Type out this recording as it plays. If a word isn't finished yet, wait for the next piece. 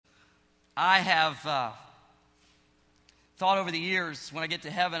I have thought over the years, when I get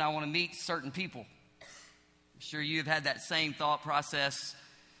to heaven, I want to meet certain people. I'm sure you have had that same thought process.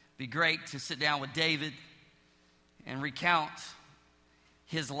 It'd be great to sit down with David and recount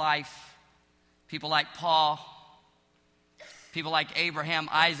his life. People like Paul, people like Abraham,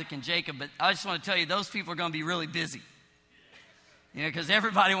 Isaac, and Jacob. But I just want to tell you, those people are going to be really busy. Because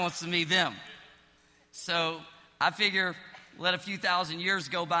everybody wants to meet them. So I figure let a few thousand years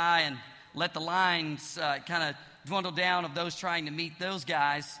go by and let the lines kind of dwindle down of those trying to meet those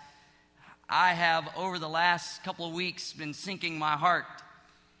guys. I have, over the last couple of weeks, been sinking my heart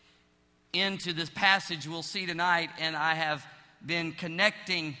into this passage we'll see tonight, and I have been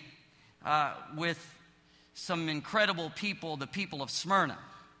connecting with some incredible people, the people of Smyrna.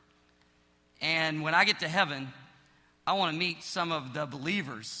 And when I get to heaven, I want to meet some of the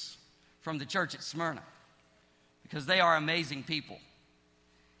believers from the church at Smyrna, because they are amazing people.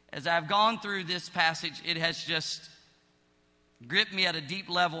 As I've gone through this passage, it has just gripped me at a deep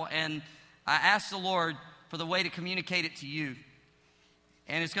level, and I asked the Lord for the way to communicate it to you.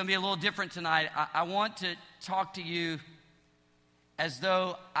 And it's going to be a little different tonight. I want to talk to you as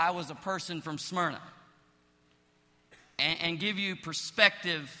though I was a person from Smyrna, and give you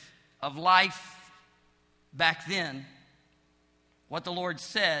perspective of life back then, what the Lord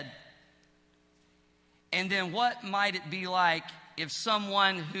said, and then what might it be like if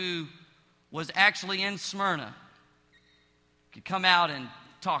someone who was actually in Smyrna could come out and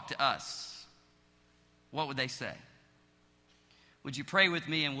talk to us. What would they say? Would you pray with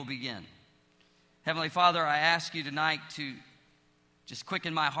me and we'll begin? Heavenly Father, I ask you tonight to just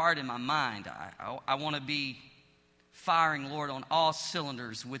quicken my heart and my mind. I want to be firing, Lord, on all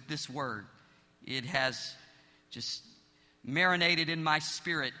cylinders with this word. It has just marinated in my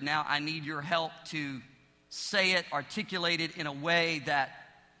spirit. Now I need your help to say it, articulate it in a way that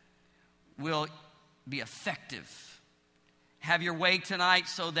will be effective. Have your way tonight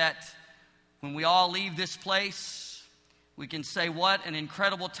so that when we all leave this place, we can say, what an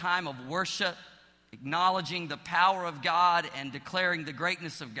incredible time of worship, acknowledging the power of God and declaring the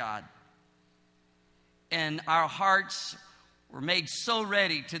greatness of God. And our hearts were made so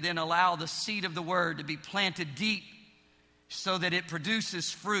ready to then allow the seed of the word to be planted deep so that it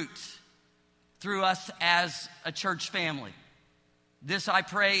produces fruit through us as a church family. This I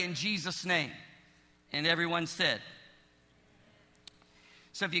pray in Jesus' name. And everyone said.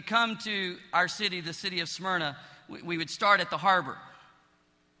 So if you come to our city, the city of Smyrna, we would start at the harbor.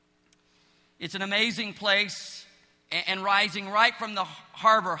 It's an amazing place, and rising right from the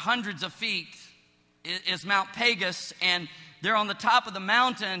harbor, hundreds of feet, is Mount Pagus, and there on the top of the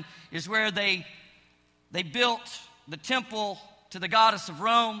mountain is where they built the temple to the goddess of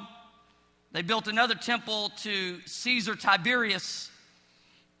Rome. They built another temple to Caesar Tiberius.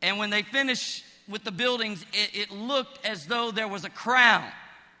 And when they finished with the buildings, it looked as though there was a crown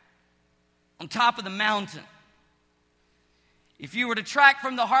on top of the mountain. If you were to track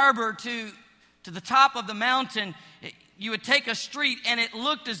from the harbor to the top of the mountain, you would take a street and it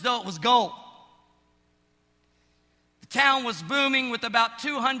looked as though it was gold. The town was booming with about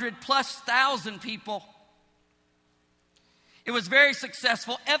 200,000+ people. It was very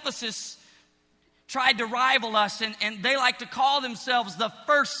successful. Ephesus tried to rival us, and they like to call themselves the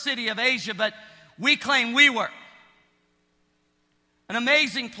first city of Asia, but we claim we were. An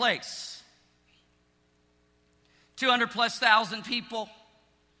amazing place. 200,000+ people.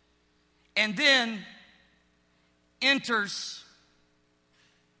 And then enters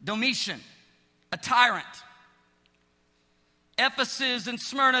Domitian, a tyrant. Ephesus and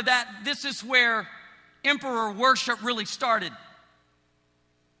Smyrna, this is where emperor worship really started.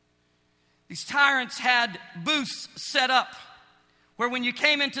 These tyrants had booths set up where when you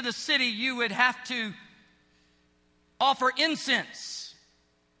came into the city, you would have to offer incense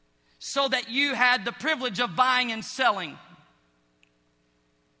so that you had the privilege of buying and selling.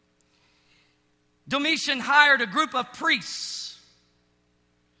 Domitian hired a group of priests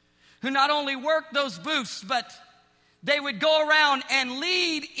who not only worked those booths, but they would go around and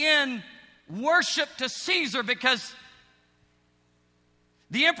lead in worship to Caesar, because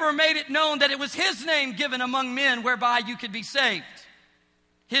the emperor made it known that it was his name given among men whereby you could be saved.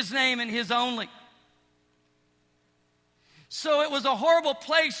 His name and his only. So it was a horrible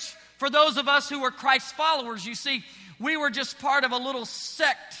place for those of us who were Christ's followers. You see, we were just part of a little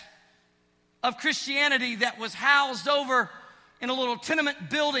sect of Christianity that was housed over in a little tenement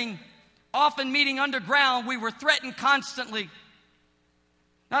building, often meeting underground. We were threatened constantly.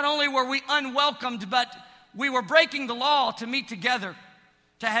 Not only were we unwelcomed, but we were breaking the law to meet together,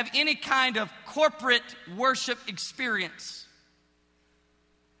 to have any kind of corporate worship experience.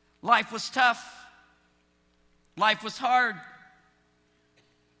 Life was tough. Life was hard.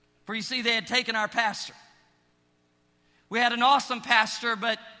 For you see, they had taken our pastor. We had an awesome pastor,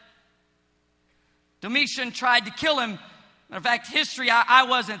 but Domitian tried to kill him. In fact, history, I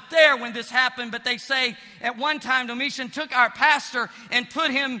wasn't there when this happened, but they say at one time Domitian took our pastor and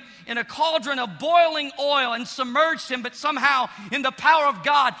put him in a cauldron of boiling oil and submerged him, but somehow in the power of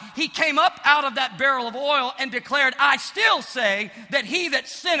God, he came up out of that barrel of oil and declared, I still say that he that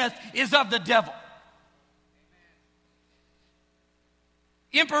sinneth is of the devil.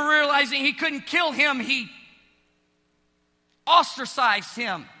 The emperor, realizing he couldn't kill him, he ostracized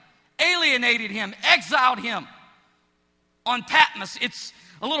him, alienated him, exiled him on Patmos. It's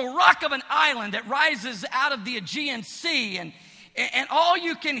a little rock of an island that rises out of the Aegean Sea, and all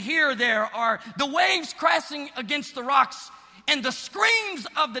you can hear there are the waves crashing against the rocks and the screams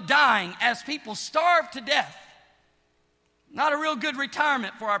of the dying as people starve to death. Not a real good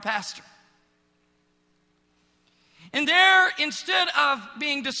retirement for our pastor. And there, instead of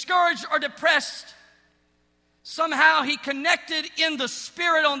being discouraged or depressed, somehow he connected in the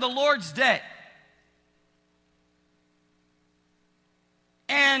Spirit on the Lord's day.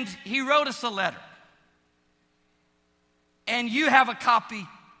 And he wrote us a letter. And you have a copy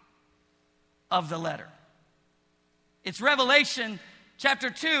of the letter. It's Revelation chapter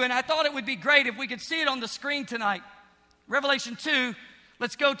 2, and I thought it would be great if we could see it on the screen tonight. Revelation 2,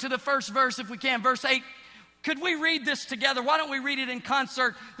 let's go to the first verse if we can, verse 8. Could we read this together? Why don't we read it in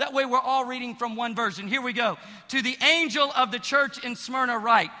concert? That way we're all reading from one version. Here we go. To the angel of the church in Smyrna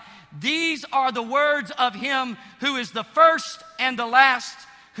write, these are the words of him who is the first and the last,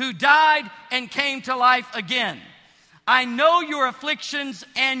 who died and came to life again. I know your afflictions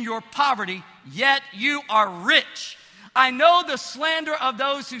and your poverty, yet you are rich. I know the slander of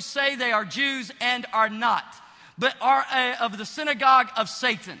those who say they are Jews and are not, but are of the synagogue of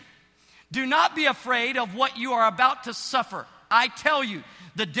Satan. Do not be afraid of what you are about to suffer. I tell you,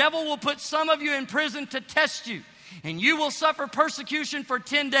 the devil will put some of you in prison to test you, and you will suffer persecution for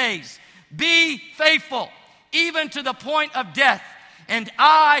 10 days. Be faithful, even to the point of death, and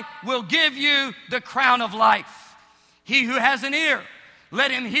I will give you the crown of life. He who has an ear,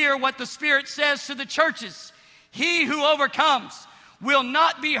 let him hear what the Spirit says to the churches. He who overcomes will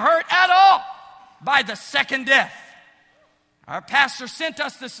not be hurt at all by the second death. Our pastor sent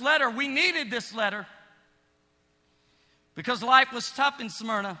us this letter. We needed this letter because life was tough in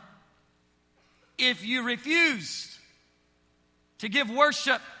Smyrna. If you refused to give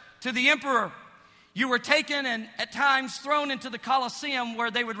worship to the emperor, you were taken and at times thrown into the Colosseum,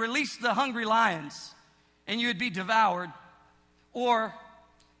 where they would release the hungry lions and you would be devoured, or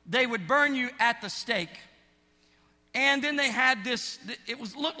they would burn you at the stake. And then they had this,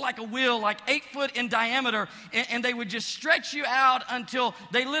 looked like a wheel, like 8 foot in diameter, and they would just stretch you out until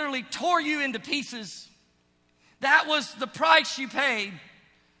they literally tore you into pieces. That was the price you paid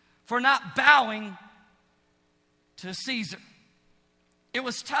for not bowing to Caesar. It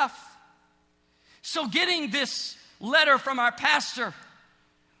was tough. So getting this letter from our pastor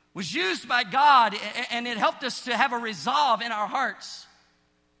was used by God, and it helped us to have a resolve in our hearts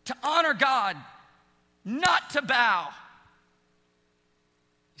to honor God, not to bow.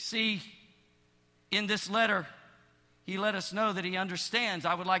 You see, in this letter, he let us know that he understands.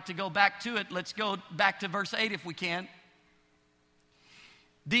 I would like to go back to it. Let's go back to verse 8 if we can.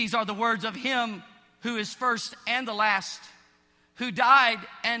 These are the words of him who is first and the last, who died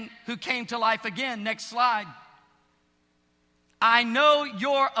and who came to life again. Next slide. I know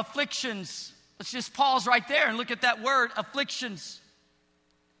your afflictions. Let's just pause right there and look at that word, afflictions.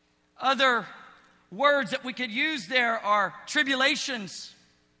 Other words that we could use there are tribulations.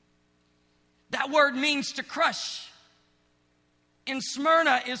 That word means to crush. In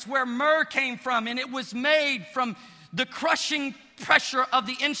Smyrna is where myrrh came from, and it was made from the crushing pressure of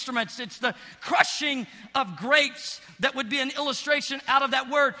the instruments. It's the crushing of grapes that would be an illustration out of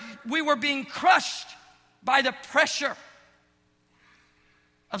that word. We were being crushed by the pressure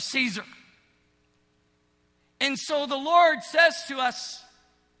of Caesar. And so the Lord says to us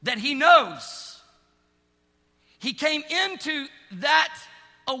that he knows. He came into that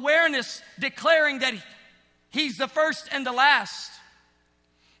awareness declaring that he's the first and the last.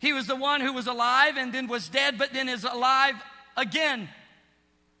 He was the one who was alive and then was dead, but then is alive again.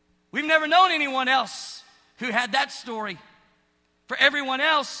 We've never known anyone else who had that story. For everyone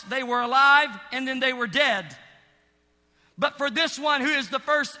else, they were alive and then they were dead. But for this one who is the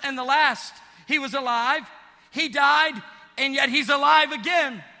first and the last, he was alive, he died, and yet he's alive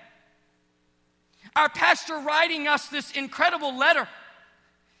again. Our pastor writing us this incredible letter,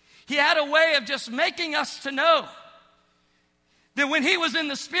 he had a way of just making us to know that when he was in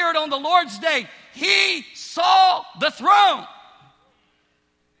the Spirit on the Lord's day, he saw the throne.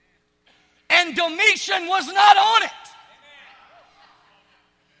 And Domitian was not on it.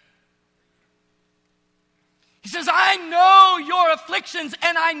 He says, I know your afflictions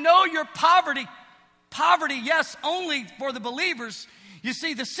and I know your poverty. Poverty, yes, only for the believers. You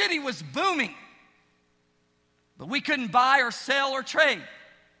see, the city was booming, but we couldn't buy or sell or trade.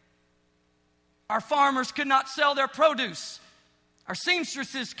 Our farmers could not sell their produce. Our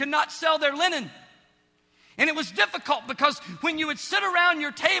seamstresses could not sell their linen. And it was difficult because when you would sit around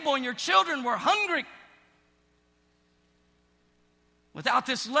your table and your children were hungry, without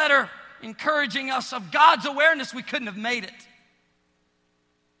this letter encouraging us of God's awareness, we couldn't have made it.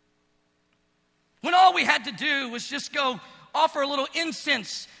 When all we had to do was just go offer a little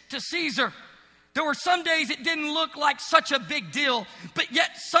incense to Caesar, there were some days it didn't look like such a big deal, but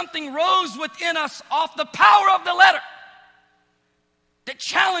yet something rose within us off the power of the letter that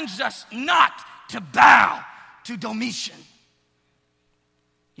challenged us not to bow to Domitian.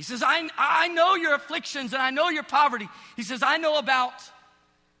 He says, I know your afflictions and I know your poverty. He says, I know about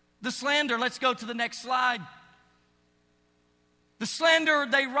the slander. Let's go to the next slide. The slander,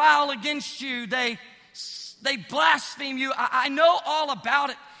 they rile against you. They blaspheme you. I know all about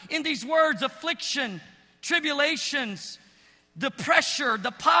it. In these words, affliction, tribulations, the pressure,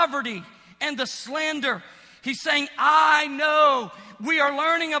 the poverty, and the slander. He's saying, I know. We are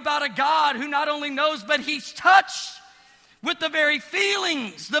learning about a God who not only knows, but he's touched with the very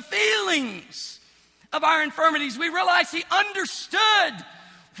feelings, the feelings of our infirmities. We realize he understood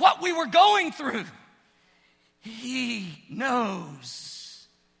what we were going through. He knows.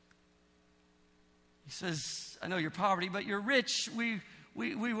 He says, I know your poverty, but you're rich. We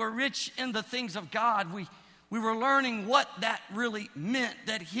were rich in the things of God. We were learning what that really meant,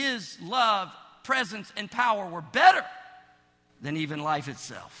 that his love, presence, and power were better than even life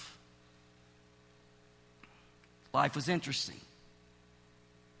itself. Life was interesting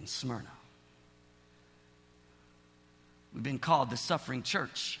in Smyrna. We've been called the suffering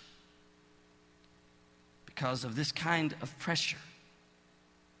church because of this kind of pressure.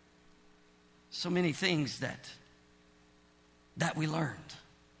 So many things that we learned.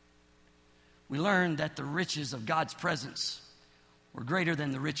 We learned that the riches of God's presence were greater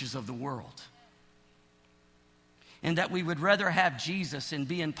than the riches of the world. And that we would rather have Jesus and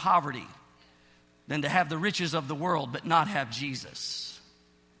be in poverty than to have the riches of the world but not have Jesus.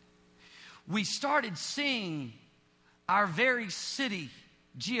 We started seeing our very city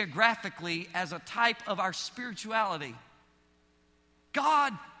geographically as a type of our spirituality.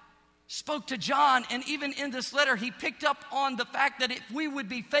 God spoke to John, and even in this letter, he picked up on the fact that if we would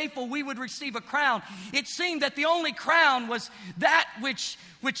be faithful, we would receive a crown. It seemed that the only crown was that which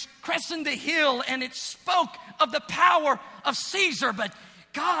crescented the hill, and it spoke of the power of Caesar. But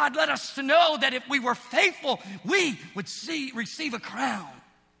God let us to know that if we were faithful, we would receive a crown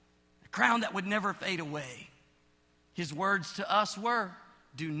that would never fade away. His words to us were,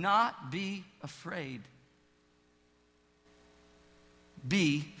 do not be afraid.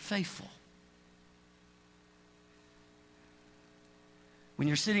 Be faithful. When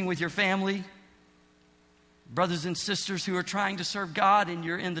you're sitting with your family, brothers and sisters who are trying to serve God, and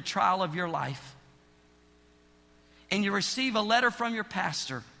you're in the trial of your life, and you receive a letter from your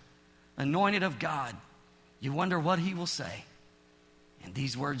pastor, anointed of God, you wonder what he will say. And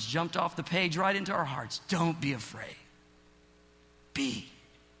these words jumped off the page right into our hearts. Don't be afraid. Be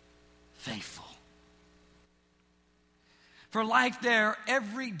faithful. For life there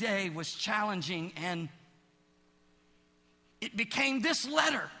every day was challenging, and it became this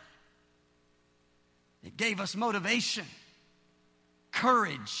letter. It gave us motivation,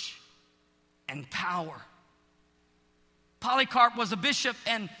 courage, and power. Polycarp was a bishop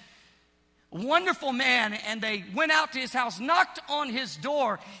and a wonderful man, and they went out to his house, knocked on his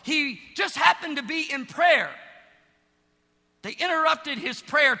door. He just happened to be in prayer. They interrupted his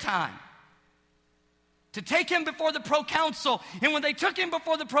prayer time to take him before the proconsul. And when they took him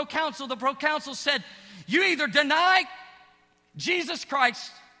before the proconsul said, you either deny Jesus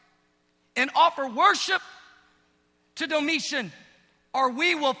Christ and offer worship to Domitian, or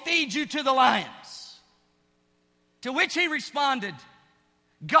we will feed you to the lions. To which he responded,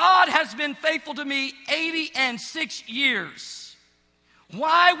 God has been faithful to me 86 years.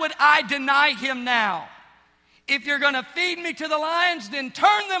 Why would I deny him now? If you're going to feed me to the lions, then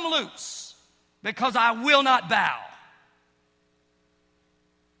turn them loose, because I will not bow.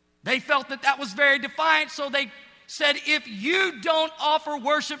 They felt that was very defiant, so they said, if you don't offer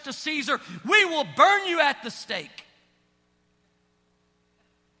worship to Caesar, we will burn you at the stake.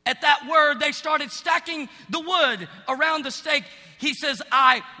 At that word, they started stacking the wood around the stake. He says,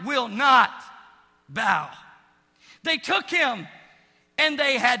 I will not bow. They took him and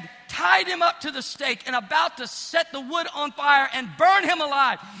they had tied him up to the stake and about to set the wood on fire and burn him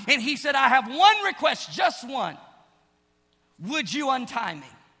alive. And he said, I have one request, just one. Would you untie me?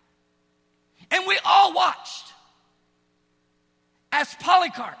 And we all watched as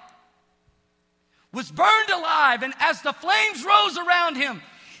Polycarp was burned alive, and as the flames rose around him,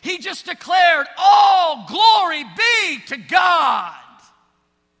 he just declared, all glory be to God.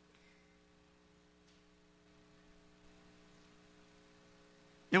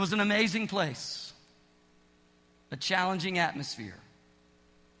 It was an amazing place, a challenging atmosphere,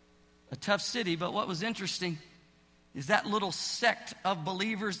 a tough city. But what was interesting is that little sect of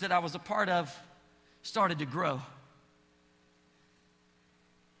believers that I was a part of started to grow.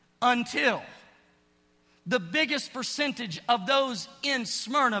 Until the biggest percentage of those in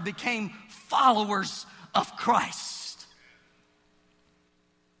Smyrna became followers of Christ.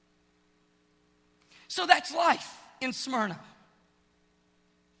 So that's life in Smyrna.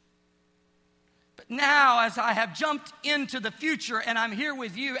 But now, as I have jumped into the future and I'm here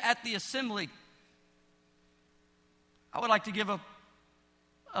with you at the assembly, I would like to give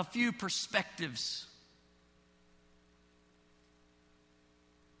a few perspectives.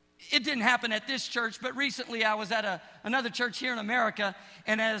 It didn't happen at this church, but recently I was at another church here in America,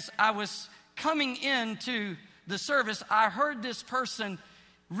 and as I was coming into the service, I heard this person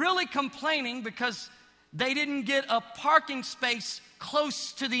really complaining because they didn't get a parking space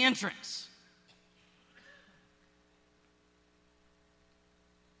close to the entrance.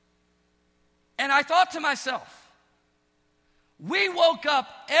 And I thought to myself, we woke up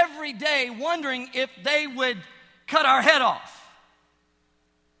every day wondering if they would cut our head off.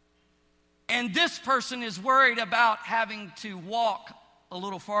 And this person is worried about having to walk a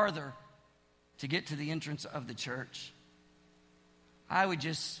little farther to get to the entrance of the church. I would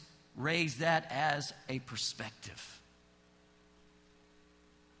just raise that as a perspective.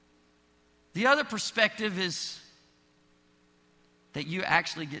 The other perspective is that you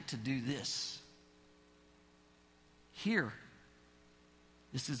actually get to do this. Here.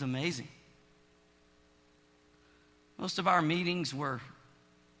 This is amazing. Most of our meetings were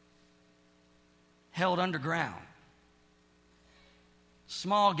held underground.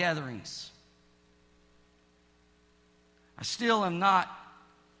 Small gatherings. I still am not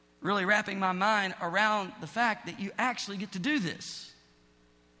really wrapping my mind around the fact that you actually get to do this.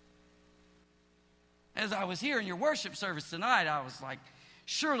 As I was here in your worship service tonight, I was like,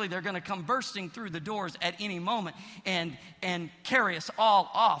 surely they're going to come bursting through the doors at any moment and carry us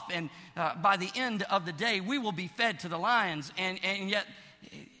all off. And by the end of the day, we will be fed to the lions. And yet,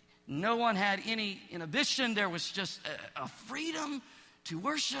 no one had any inhibition. There was just a freedom to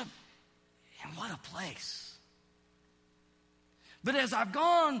worship. And what a place. But as I've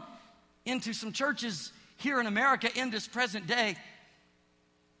gone into some churches here in America in this present day,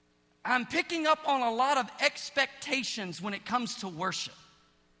 I'm picking up on a lot of expectations when it comes to worship.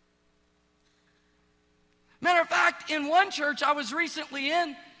 Matter of fact, in one church I was recently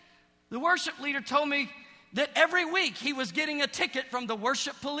in, the worship leader told me that every week he was getting a ticket from the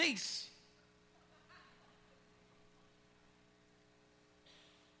worship police.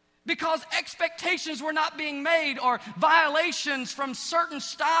 Because expectations were not being made, or violations from certain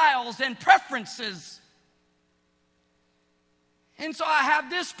styles and preferences. And so I have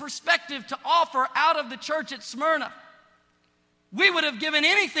this perspective to offer out of the church at Smyrna. We would have given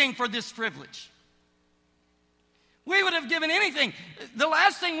anything for this privilege. We would have given anything. The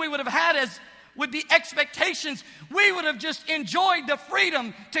last thing we would have had would be expectations. We would have just enjoyed the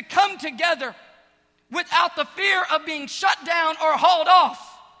freedom to come together without the fear of being shut down or hauled off.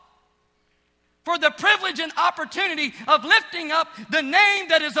 For the privilege and opportunity of lifting up the name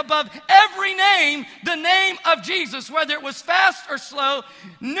that is above every name, the name of Jesus, whether it was fast or slow,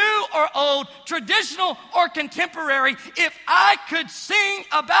 new or old, traditional or contemporary. If I could sing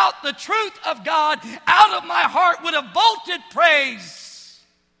about the truth of God out of my heart with a bolted praise.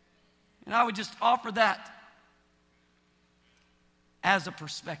 And I would just offer that as a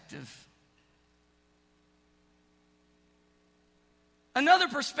perspective. Another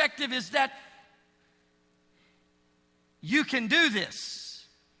perspective is that you can do this.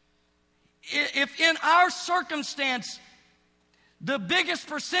 If in our circumstance, the biggest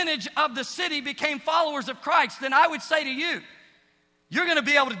percentage of the city became followers of Christ, then I would say to you, you're going to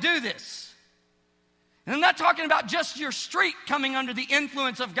be able to do this. And I'm not talking about just your street coming under the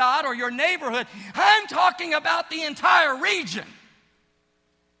influence of God or your neighborhood. I'm talking about the entire region.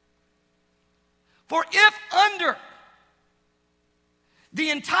 For if under the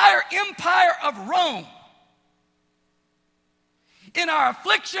entire empire of Rome, in our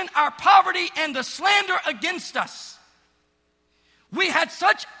affliction, our poverty, and the slander against us, we had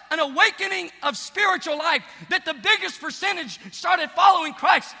such an awakening of spiritual life that the biggest percentage started following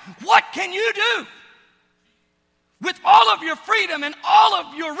Christ. What can you do with all of your freedom and all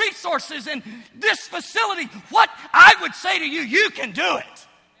of your resources and this facility? What I would say to you, you can do it.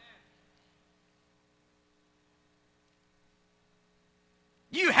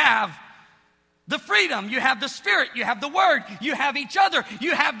 You have the freedom, you have the Spirit, you have the Word, you have each other,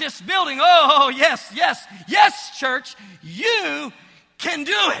 you have this building. Oh, yes, yes, yes, church, you can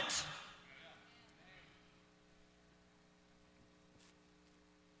do it.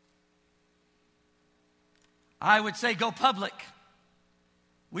 I would say go public.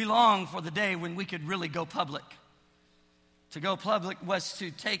 We long for the day when we could really go public. To go public was to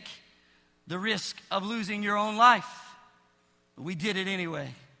take the risk of losing your own life. But we did it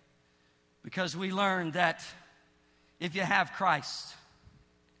anyway, because we learned that if you have Christ,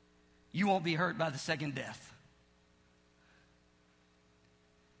 you won't be hurt by the second death.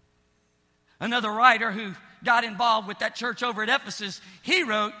 Another writer who got involved with that church over at Ephesus, he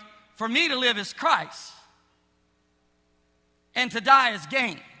wrote, "For me to live is Christ, and to die is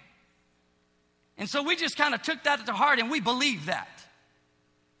gain." And so we just kind of took that to heart, and we believed that.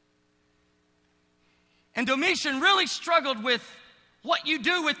 And Domitian really struggled with what you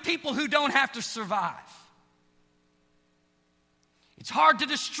do with people who don't have to survive. It's hard to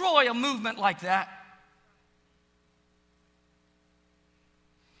destroy a movement like that.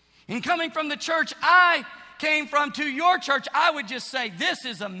 And coming from the church I came from to your church, I would just say, this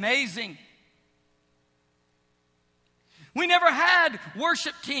is amazing. We never had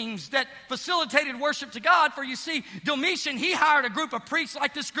worship teams that facilitated worship to God. For you see, Domitian, he hired a group of priests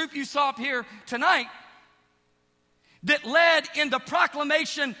like this group you saw up here tonight that led in the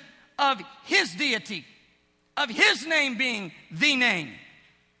proclamation of his deity, of his name being the name.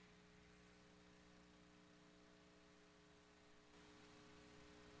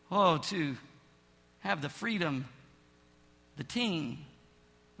 Oh, to have the freedom, the team,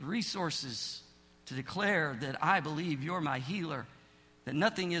 the resources to declare that I believe you're my healer, that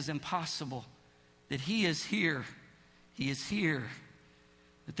nothing is impossible, that he is here, he is here,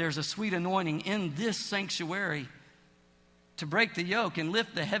 that there's a sweet anointing in this sanctuary to break the yoke and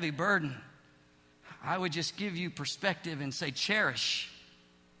lift the heavy burden. I would just give you perspective and say, cherish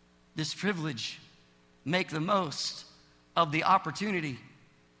this privilege, make the most of the opportunity,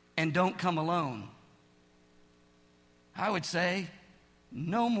 and don't come alone. I would say,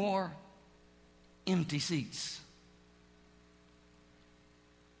 no more empty seats.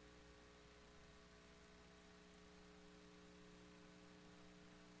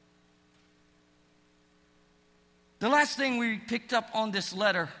 The last thing we picked up on this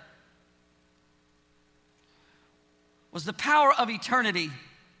letter was the power of eternity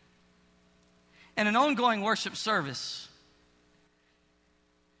and an ongoing worship service.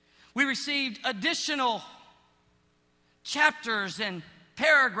 We received additional chapters and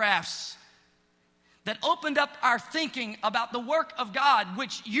paragraphs that opened up our thinking about the work of God,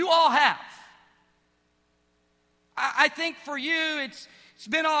 which you all have. I think for you, it's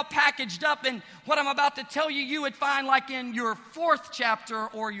been all packaged up, and what I'm about to tell you, you would find like in your 4th chapter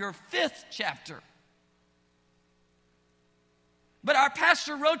or your 5th chapter. But our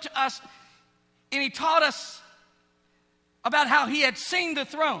pastor wrote to us, and he taught us about how he had seen the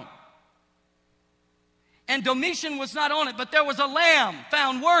throne. And Domitian was not on it, but there was a lamb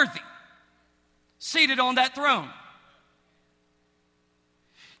found worthy, seated on that throne.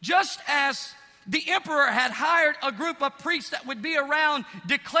 Just as the emperor had hired a group of priests that would be around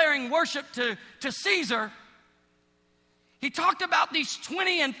declaring worship to Caesar, he talked about these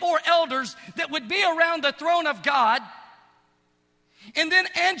 24 elders that would be around the throne of God, and then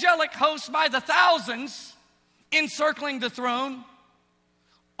angelic hosts by the thousands encircling the throne,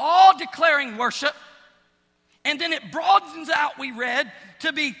 all declaring worship. And then it broadens out, we read,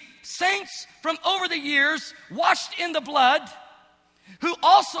 to be saints from over the years, washed in the blood, who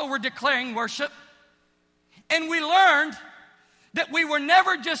also were declaring worship. And we learned that we were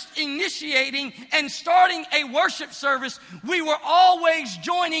never just initiating and starting a worship service. We were always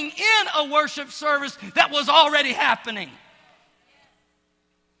joining in a worship service that was already happening.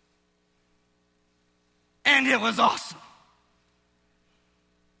 And it was awesome.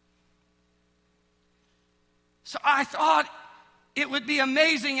 So I thought it would be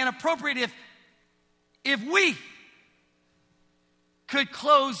amazing and appropriate if we could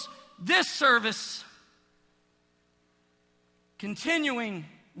close this service continuing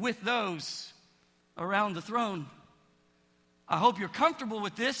with those around the throne. I hope you're comfortable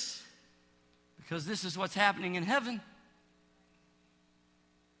with this, because this is what's happening in heaven.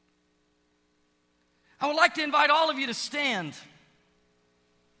 I would like to invite all of you to stand.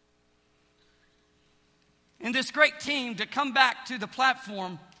 And this great team to come back to the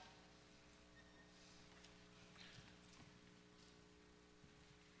platform.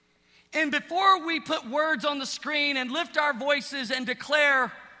 And before we put words on the screen and lift our voices and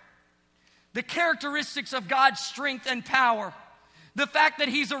declare the characteristics of God's strength and power, the fact that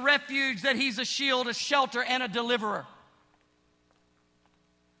He's a refuge, that He's a shield, a shelter, and a deliverer,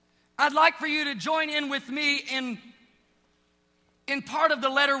 I'd like for you to join in with me in part of the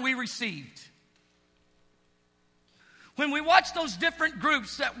letter we received. When we watched those different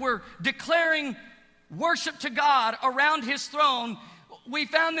groups that were declaring worship to God around His throne, we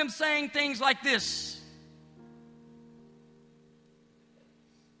found them saying things like this: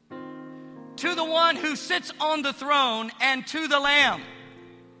 to the one who sits on the throne and to the Lamb,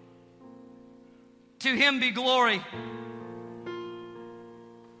 to Him be glory.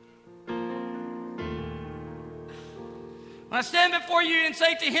 When I stand before you and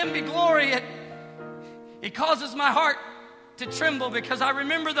say to Him be glory, it causes my heart to tremble, because I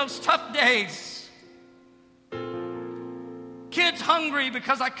remember those tough days. Kids hungry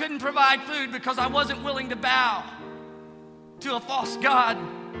because I couldn't provide food because I wasn't willing to bow to a false god.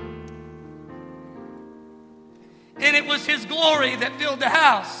 And it was His glory that filled the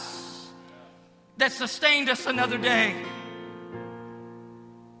house, that sustained us another day.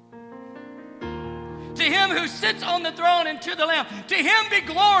 To Him who sits on the throne and to the Lamb, to Him be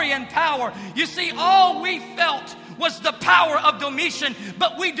glory and power. You see, all we felt was the power of Domitian,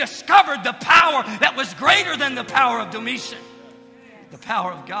 but we discovered the power that was greater than the power of Domitian. The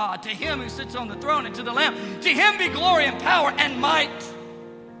power of God. To Him who sits on the throne and to the Lamb, to Him be glory and power and might.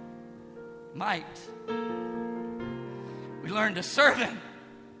 Might. We learned to serve Him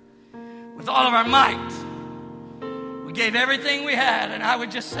with all of our might. We gave everything we had, and I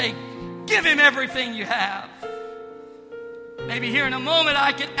would just say, give Him everything you have. Maybe here in a moment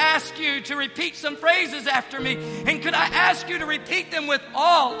I could ask you to repeat some phrases after me. And could I ask you to repeat them with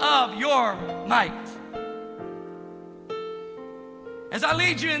all of your might? As I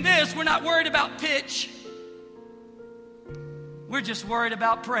lead you in this, we're not worried about pitch. We're just worried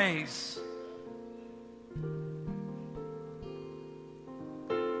about praise.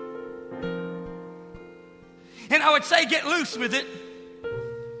 And I would say get loose with it,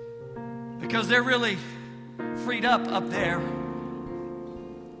 because they're really freed up there.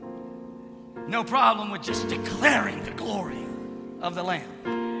 No problem with just declaring the glory of the Lamb.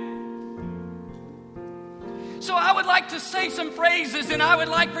 So I would like to say some phrases, and I would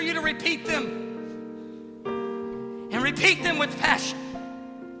like for you to repeat them. And repeat them with passion.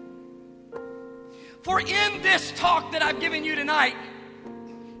 For in this talk that I've given you tonight,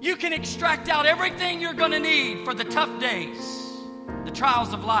 you can extract out everything you're going to need for the tough days, the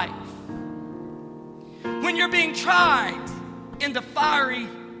trials of life. When you're being tried in the fiery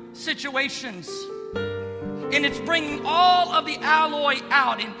situations, and it's bringing all of the alloy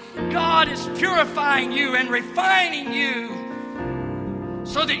out, and God is purifying you and refining you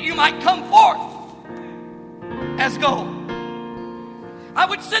so that you might come forth as gold. I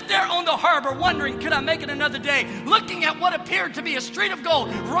would sit there on the harbor wondering, could I make it another day, looking at what appeared to be a street of gold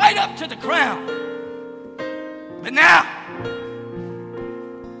right up to the crown. But now,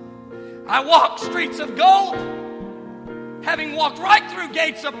 I walk streets of gold, having walked right through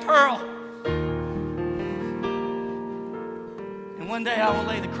gates of pearl. And one day I will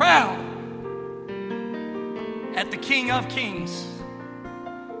lay the crown at the King of Kings,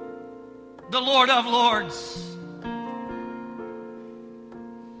 the Lord of Lords.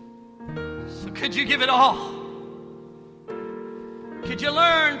 So could you give it all? Could you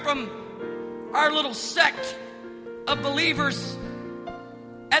learn from our little sect of believers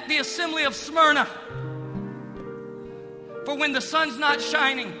at the assembly of Smyrna? For when the sun's not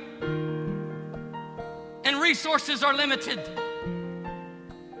shining and resources are limited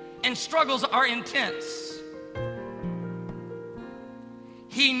and struggles are intense,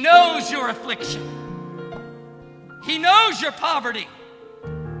 He knows your affliction. He knows your poverty.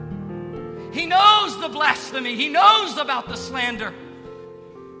 He knows the blasphemy. He knows about the slander.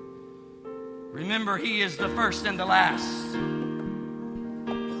 Remember, He is the first and the last.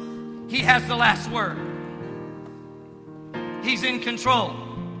 He has the last word. He's in control.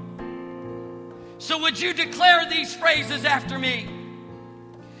 So would you declare these phrases after me?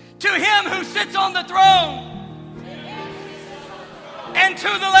 To Him who sits on the throne and to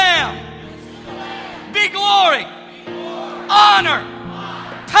the Lamb be glory, honor,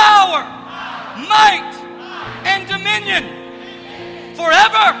 power, might, and dominion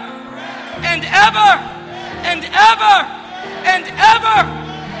forever and ever and ever and ever.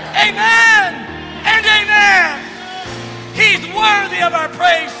 Amen and amen. He's worthy of our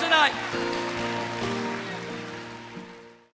praise tonight.